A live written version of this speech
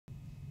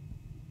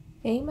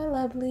Hey, my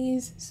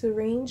lovelies,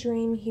 Serene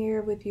Dream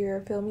here with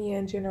your Fill Me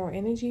In General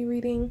Energy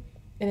reading.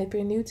 And if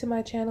you're new to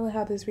my channel,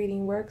 how this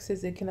reading works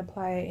is it can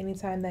apply at any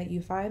time that you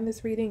find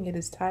this reading. It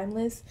is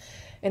timeless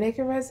and it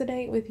can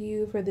resonate with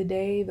you for the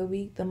day, the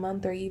week, the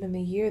month, or even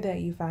the year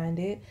that you find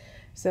it.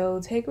 So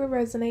take what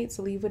resonates,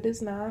 leave what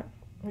does not.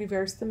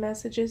 Reverse the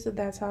messages if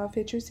that's how it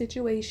fits your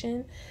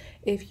situation.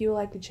 If you would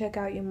like to check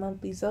out your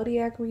monthly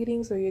Zodiac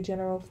readings or your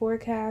general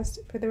forecast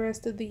for the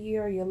rest of the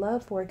year or your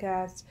love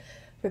forecast,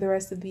 for the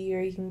rest of the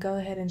year, you can go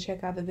ahead and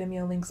check out the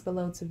Vimeo links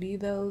below to view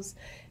those.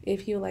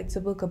 If you would like to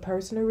book a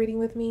personal reading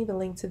with me, the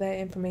link to that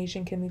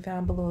information can be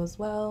found below as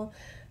well.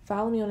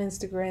 Follow me on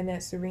Instagram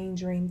at Serene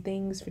Dream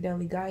Things for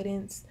daily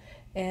guidance.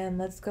 And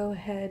let's go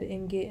ahead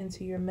and get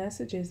into your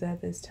messages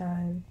at this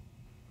time.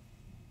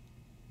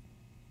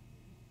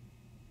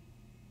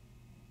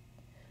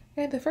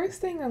 Okay, the first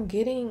thing I'm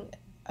getting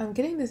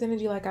this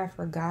energy like I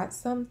forgot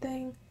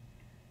something.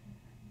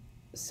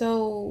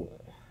 So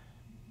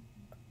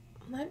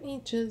let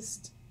me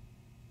just,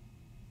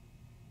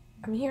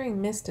 I'm hearing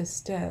missed a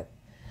step.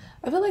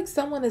 I feel like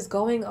someone is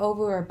going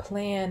over a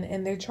plan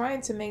and they're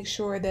trying to make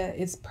sure that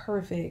it's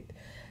perfect.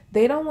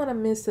 They don't want to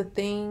miss a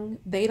thing.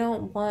 They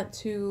don't want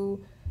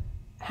to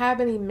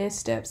have any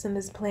missteps in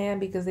this plan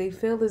because they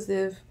feel as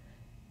if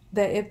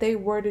they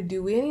were to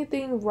do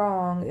anything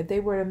wrong, if they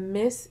were to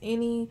miss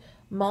any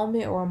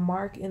moment or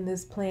mark in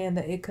this plan,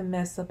 that it could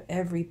mess up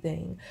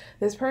everything.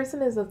 This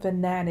person is a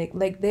fanatic.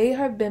 Like they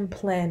have been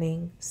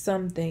planning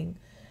something.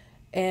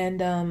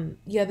 And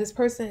yeah, this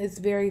person is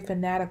very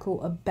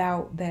fanatical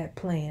about that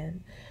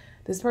plan.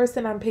 This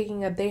person I'm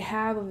picking up, they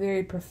have a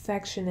very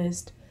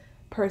perfectionist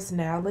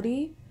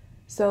personality.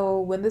 So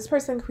when this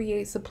person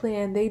creates a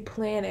plan, they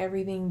plan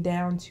everything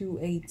down to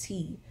a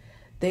T.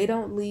 They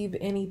don't leave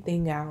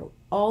anything out.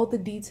 All the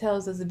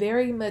details is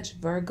very much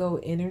Virgo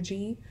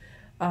energy.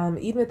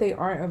 Even if they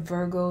aren't a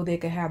Virgo, they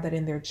could have that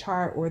in their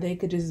chart, or they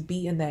could just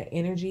be in that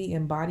energy,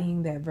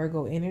 embodying that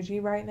Virgo energy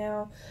right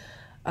now.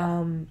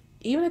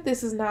 Even if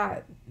this is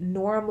not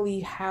normally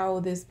how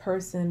this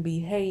person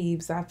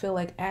behaves, I feel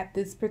like at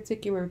this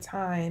particular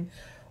time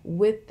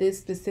with this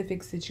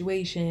specific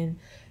situation,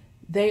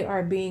 they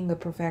are being a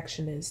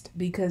perfectionist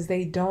because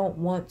they don't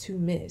want to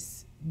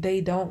miss.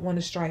 They don't want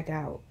to strike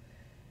out.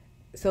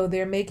 So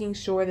they're making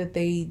sure that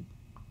they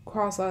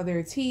cross all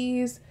their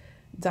T's,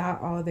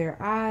 dot all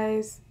their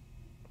I's,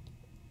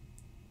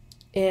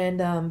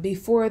 and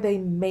before they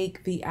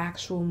make the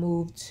actual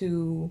move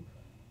to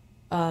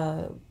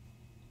uh,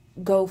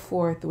 go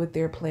forth with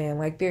their plan.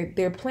 Like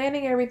they're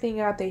planning everything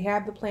out. They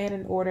have the plan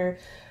in order,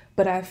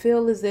 but I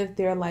feel as if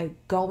they're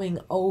like going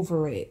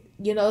over it.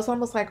 You know, it's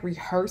almost like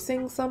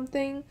rehearsing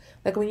something.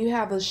 Like when you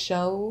have a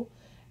show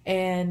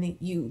and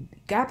you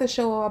got the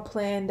show all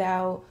planned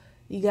out,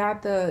 you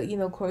got the,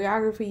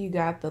 choreography, you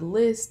got the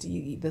list,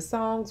 the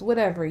songs,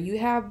 whatever. You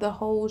have the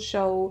whole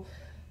show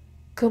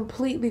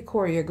completely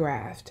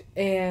choreographed.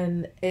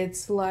 And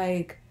it's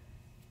like,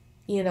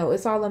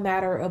 it's all a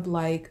matter of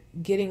like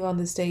getting on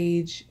the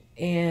stage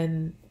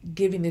and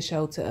giving the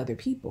show to other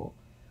people.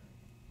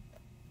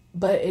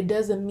 But it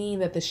doesn't mean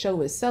that the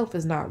show itself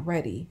is not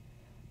ready.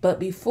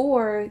 But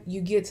before you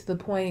get to the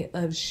point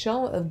of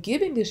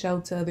giving the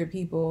show to other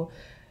people,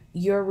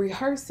 you're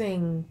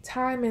rehearsing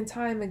time and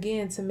time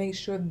again to make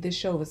sure that the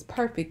show is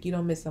perfect. You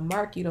don't miss a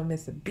mark, you don't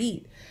miss a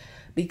beat.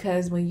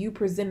 Because when you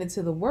present it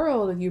to the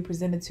world, or you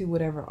present it to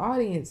whatever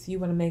audience, you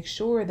want to make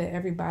sure that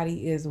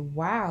everybody is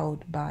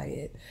wowed by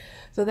it.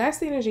 So that's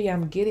the energy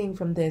I'm getting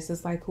from this.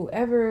 It's like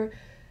whoever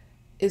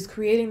is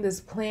creating this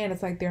plan,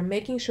 it's like they're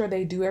making sure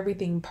they do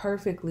everything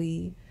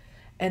perfectly,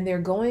 and they're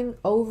going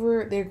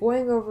over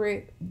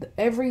it,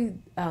 every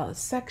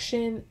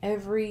section,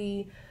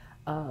 every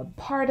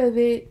part of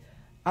it,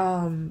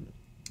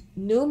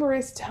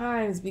 numerous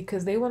times,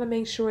 because they want to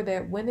make sure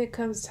that when it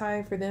comes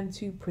time for them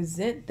to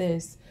present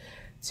this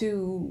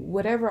to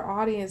whatever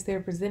audience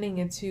they're presenting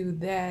it to,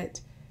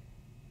 that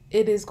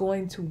it is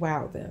going to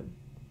wow them.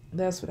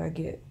 That's what I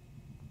get.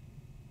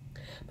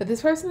 But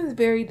this person is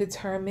very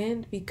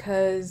determined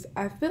because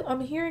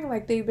I'm hearing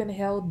like they've been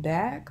held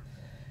back.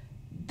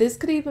 This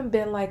could even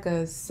been like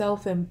a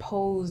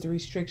self-imposed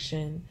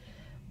restriction,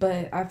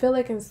 but I feel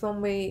like in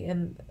some way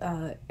in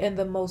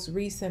the most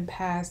recent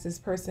past, this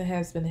person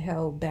has been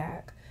held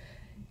back,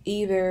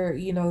 either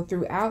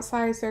through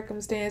outside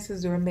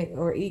circumstances,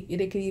 or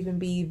it could even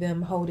be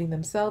them holding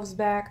themselves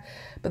back.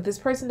 But this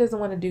person doesn't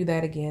want to do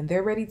that again.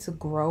 They're ready to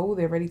grow.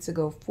 They're ready to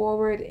go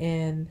forward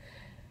and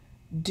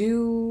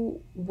do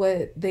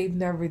what they've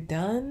never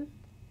done.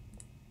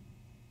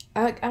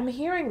 I'm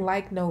hearing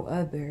like no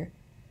other.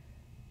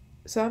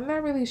 So I'm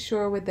not really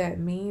sure what that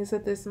means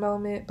at this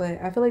moment,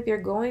 but I feel like they're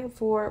going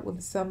forward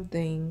with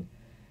something.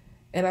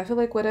 And I feel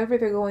like whatever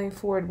they're going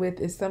forward with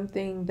is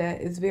something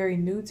that is very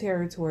new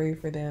territory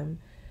for them.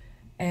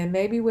 And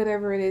maybe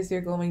whatever it is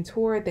they're going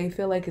toward, they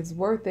feel like it's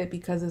worth it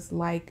because it's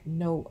like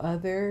no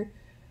other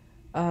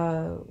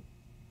uh,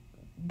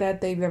 that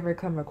they've ever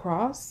come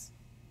across.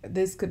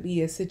 This could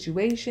be a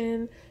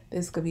situation,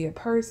 this could be a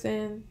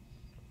person,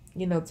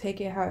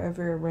 take it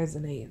however it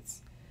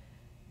resonates.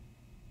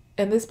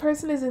 And this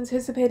person is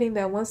anticipating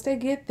that once they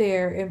get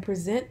there and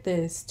present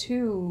this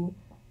to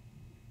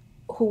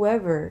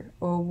whoever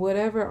or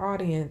whatever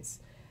audience,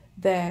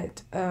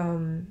 that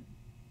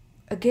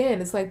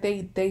again, it's like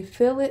they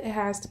feel it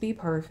has to be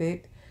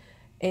perfect,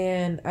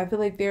 and I feel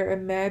like they're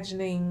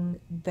imagining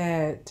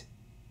that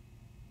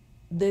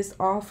this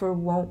offer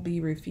won't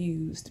be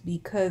refused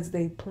because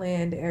they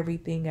planned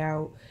everything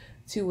out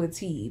to a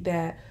T,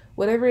 that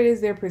whatever it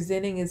is they're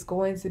presenting is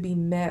going to be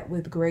met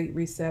with great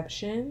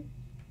reception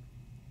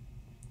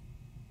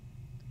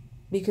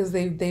because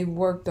they've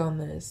worked on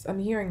this. I'm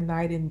hearing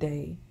night and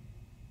day.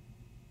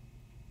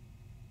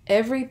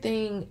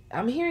 Everything,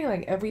 I'm hearing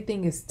like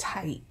everything is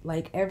tight.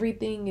 Like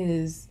everything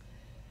is,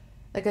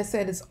 like I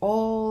said, it's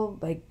all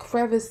like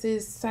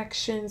crevices,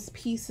 sections,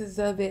 pieces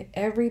of it.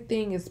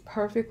 Everything is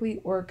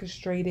perfectly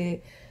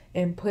orchestrated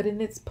and put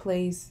in its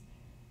place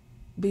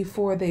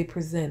before they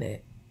present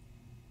it.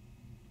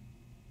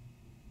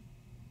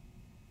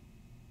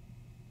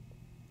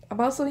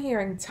 I'm also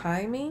hearing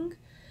timing.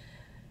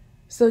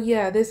 So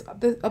yeah,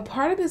 a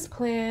part of this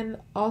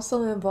plan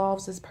also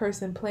involves this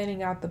person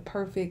planning out the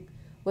perfect,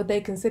 what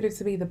they consider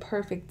to be the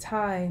perfect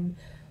time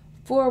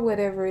for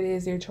whatever it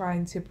is they're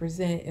trying to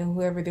present and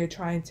whoever they're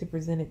trying to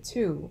present it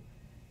to.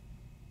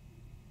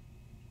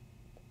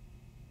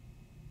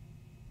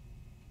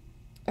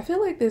 I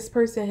feel like this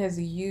person has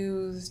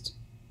used,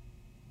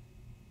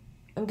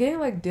 I'm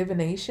getting like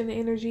divination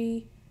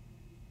energy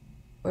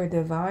or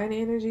divine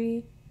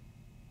energy.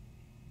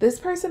 This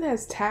person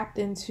has tapped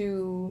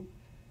into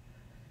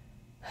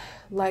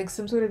like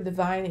some sort of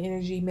divine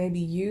energy, maybe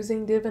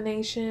using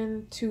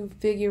divination to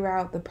figure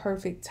out the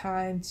perfect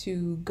time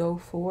to go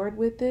forward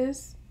with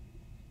this.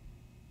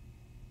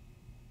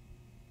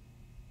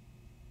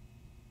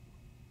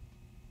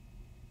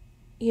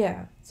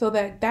 Yeah. So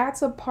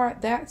that's a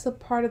part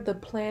of the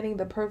planning,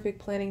 the perfect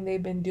planning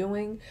they've been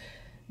doing.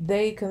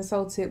 They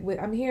consulted with,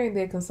 I'm hearing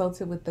they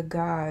consulted with the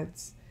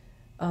gods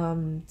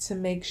to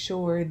make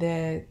sure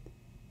that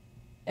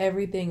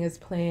everything is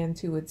planned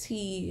to a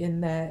T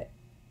and that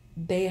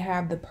they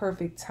have the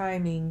perfect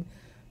timing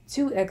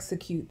to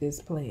execute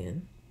this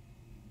plan.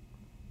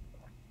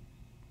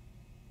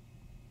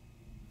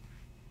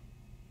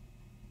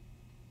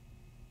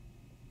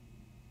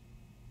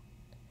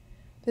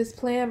 This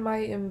plan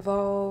might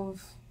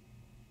involve,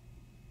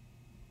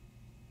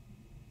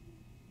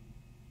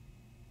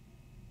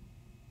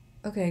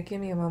 okay, give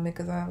me a moment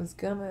because I was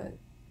gonna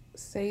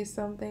say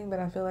something, but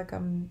I feel like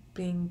I'm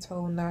being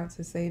told not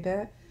to say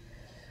that.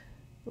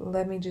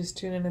 Let me just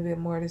tune in a bit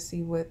more to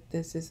see what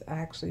this is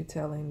actually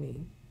telling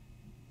me.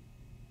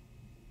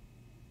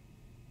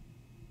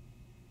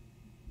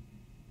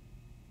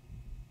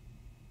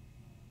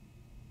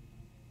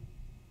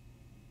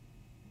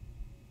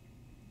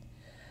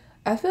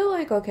 I feel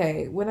like,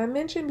 okay, when I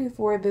mentioned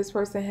before this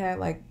person had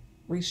like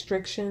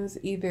restrictions,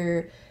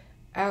 either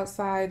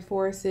outside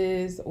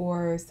forces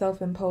or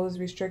self-imposed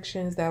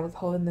restrictions that was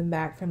holding them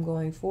back from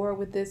going forward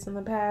with this in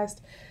the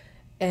past,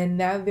 and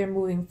now they're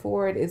moving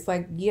forward. It's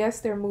like,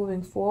 yes, they're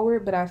moving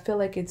forward, but I feel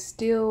like it's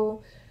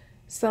still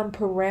some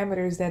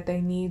parameters that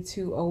they need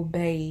to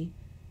obey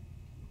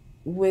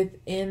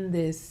within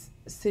this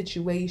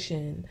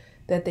situation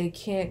that they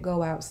can't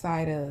go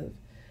outside of.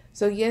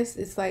 So yes,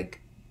 it's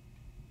like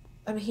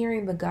I'm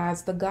hearing the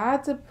gods. The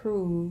gods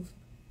approve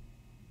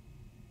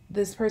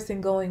this person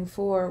going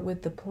forward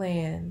with the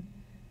plan,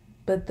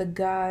 but the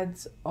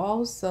gods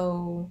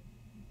also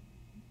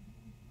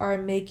are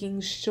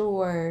making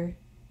sure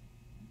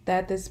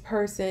that this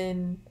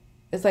person,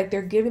 it's like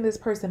they're giving this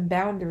person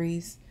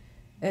boundaries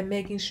and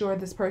making sure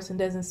this person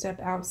doesn't step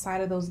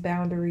outside of those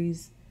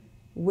boundaries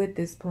with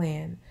this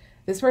plan.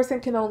 This person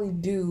can only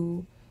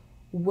do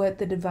what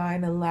the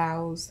divine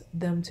allows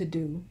them to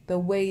do, the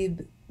way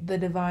the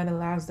divine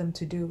allows them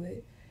to do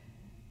it.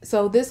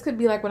 So this could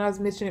be like when I was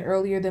mentioning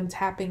earlier, them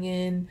tapping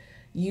in,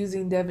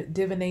 using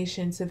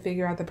divination to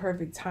figure out the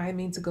perfect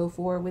timing to go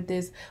forward with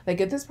this. Like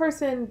if this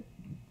person,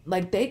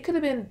 like they could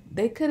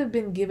have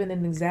been given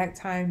an exact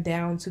time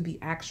down to the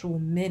actual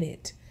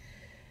minute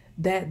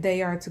that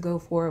they are to go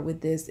forward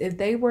with this. If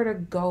they were to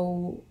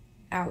go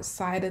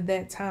outside of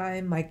that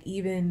time, like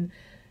even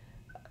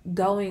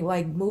going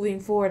like moving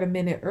forward a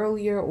minute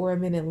earlier or a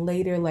minute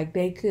later, like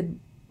they could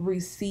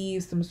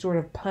receive some sort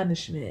of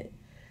punishment.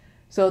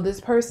 So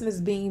this person is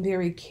being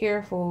very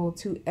careful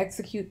to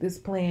execute this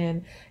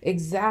plan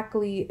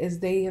exactly as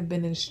they have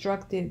been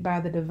instructed by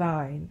the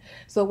divine.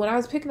 So when I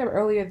was picking up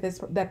earlier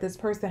this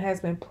person has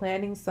been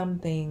planning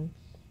something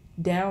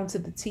down to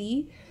the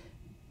T,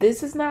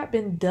 this has not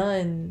been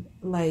done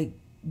like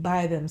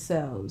by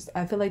themselves.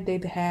 I feel like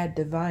they've had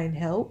divine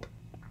help,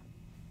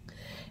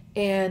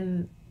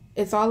 and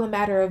it's all a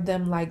matter of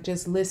them like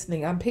just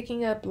listening. I'm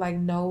picking up like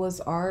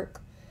Noah's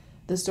Ark,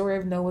 the story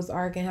of Noah's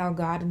Ark and how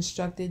God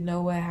instructed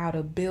Noah how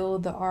to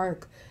build the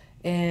ark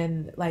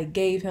and like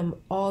gave him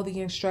all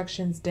the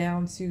instructions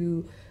down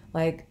to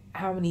like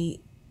how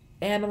many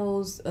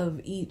animals of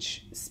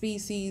each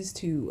species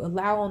to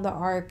allow on the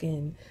ark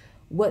and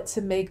what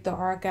to make the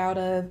arc out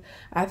of.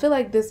 I feel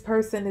like this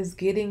person is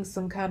getting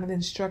some kind of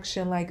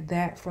instruction like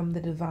that from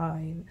the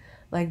divine.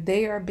 Like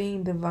they are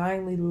being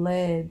divinely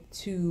led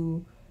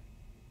to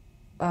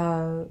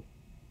uh,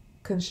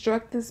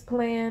 construct this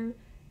plan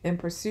and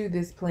pursue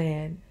this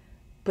plan.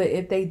 But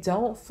if they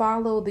don't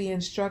follow the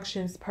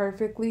instructions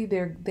perfectly,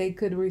 they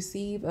could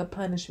receive a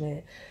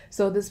punishment.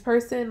 So this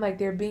person, like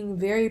they're being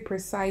very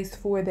precise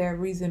for that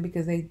reason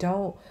because they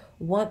don't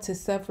want to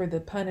suffer the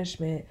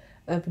punishment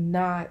of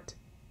not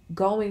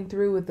going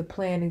through with the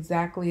plan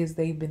exactly as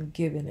they've been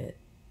given it.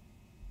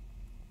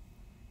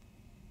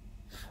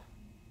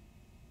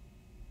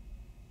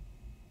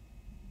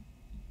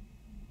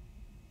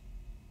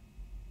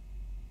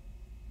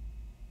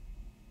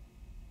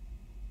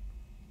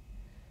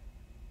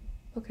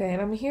 Okay,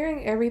 and I'm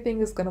hearing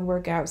everything is going to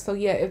work out. So,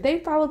 yeah, if they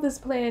follow this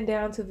plan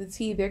down to the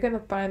T, they're going to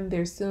find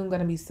they're soon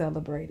going to be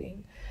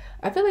celebrating.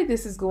 I feel like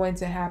this is going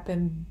to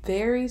happen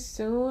very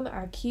soon.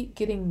 I keep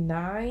getting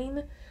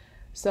 9.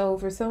 So,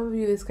 for some of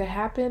you, this could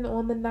happen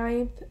on the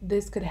 9th.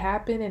 This could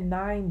happen in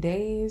 9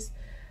 days.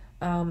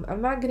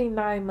 I'm not getting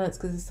 9 months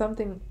because it's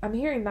something, I'm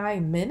hearing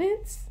 9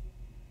 minutes.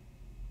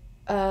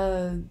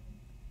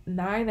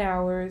 9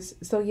 hours.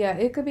 So yeah,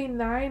 it could be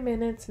 9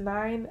 minutes,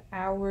 9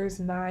 hours,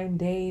 9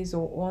 days,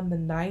 or on the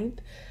 9th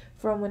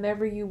from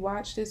whenever you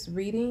watch this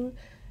reading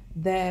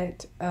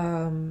that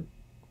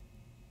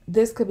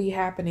this could be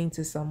happening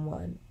to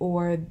someone,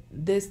 or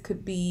this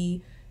could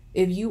be,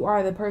 if you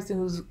are the person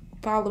who's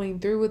following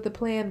through with the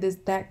plan,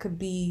 that could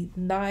be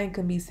 9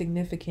 can be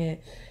significant,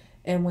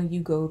 and when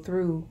you go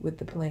through with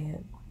the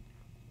plan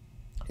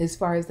as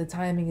far as the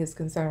timing is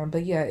concerned.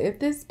 But yeah, if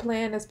this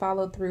plan is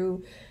followed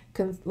through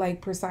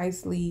like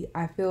precisely,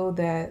 I feel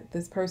that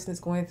this person is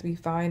going to be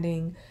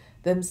finding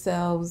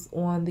themselves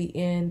on the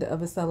end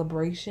of a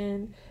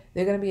celebration.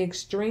 They're going to be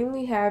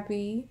extremely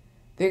happy.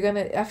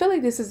 I feel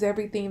like this is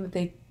everything that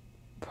they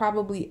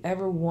probably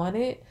ever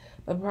wanted,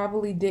 but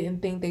probably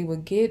didn't think they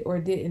would get, or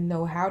didn't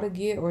know how to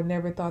get, or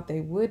never thought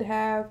they would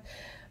have.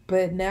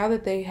 But now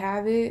that they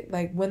have it,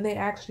 like when they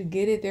actually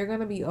get it, they're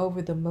going to be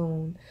over the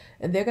moon.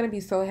 And they're going to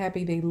be so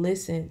happy they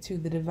listened to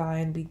the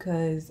divine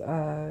because,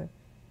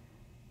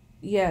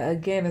 yeah,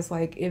 again, it's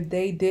like if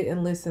they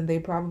didn't listen, they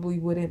probably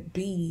wouldn't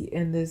be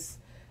in this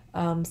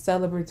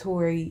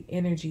celebratory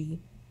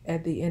energy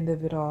at the end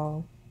of it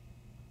all.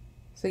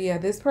 So yeah,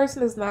 this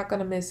person is not going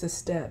to miss a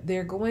step.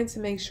 They're going to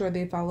make sure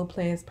they follow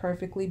plans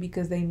perfectly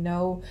because they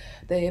know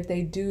that if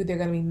they do, they're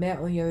going to be met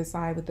on the other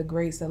side with the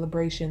great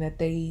celebration that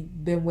they've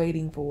been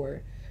waiting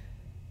for.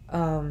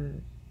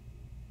 And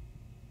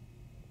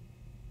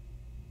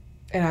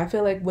I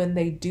feel like when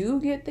they do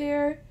get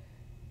there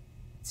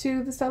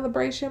to the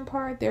celebration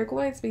part, they're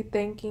going to be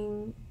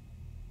thanking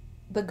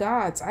the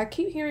gods. I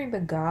keep hearing the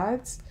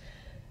gods.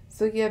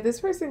 So yeah, this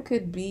person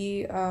could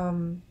be, I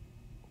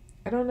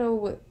don't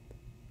know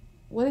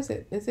what is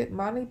it? Is it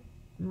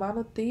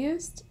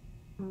monotheist?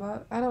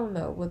 I don't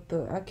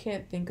know I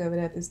can't think of it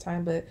at this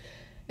time, but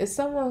it's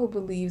someone who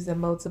believes in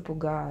multiple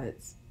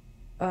gods.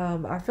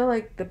 I feel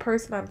like the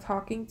person I'm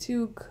talking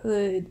to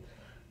could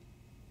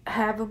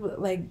have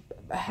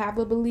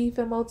a belief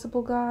in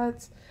multiple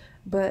gods,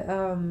 but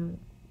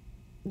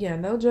yeah,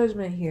 no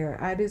judgment here.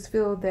 I just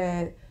feel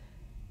that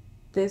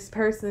this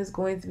person is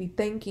going to be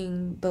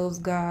thanking those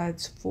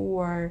gods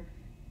for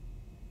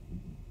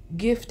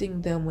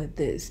gifting them with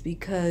this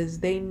because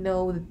they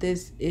know that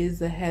this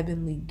is a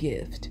heavenly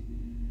gift.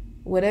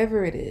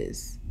 Whatever it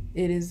is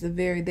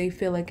they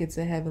feel like it's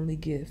a heavenly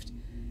gift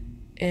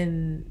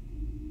and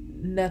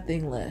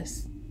nothing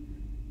less.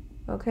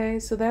 Okay,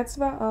 so that's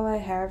about all I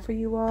have for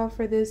you all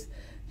for this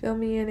Fill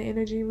Me In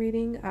energy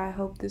reading. I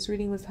hope this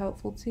reading was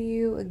helpful to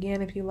you.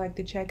 Again, if you'd like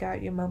to check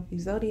out your monthly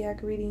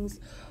zodiac readings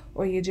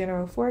or your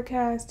general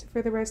forecast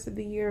for the rest of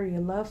the year, or your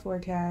love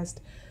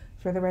forecast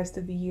for the rest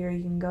of the year,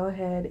 you can go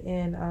ahead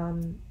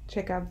and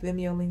check out the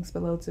Vimeo links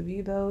below to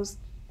view those.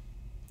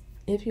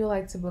 If you'd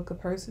like to book a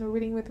personal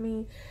reading with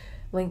me,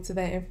 link to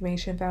that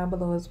information found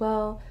below as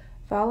well.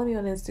 Follow me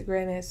on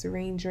Instagram at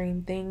Serene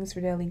Dream Things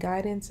for daily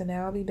guidance, and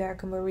I'll be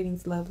back on my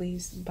readings,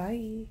 lovelies.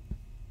 Bye.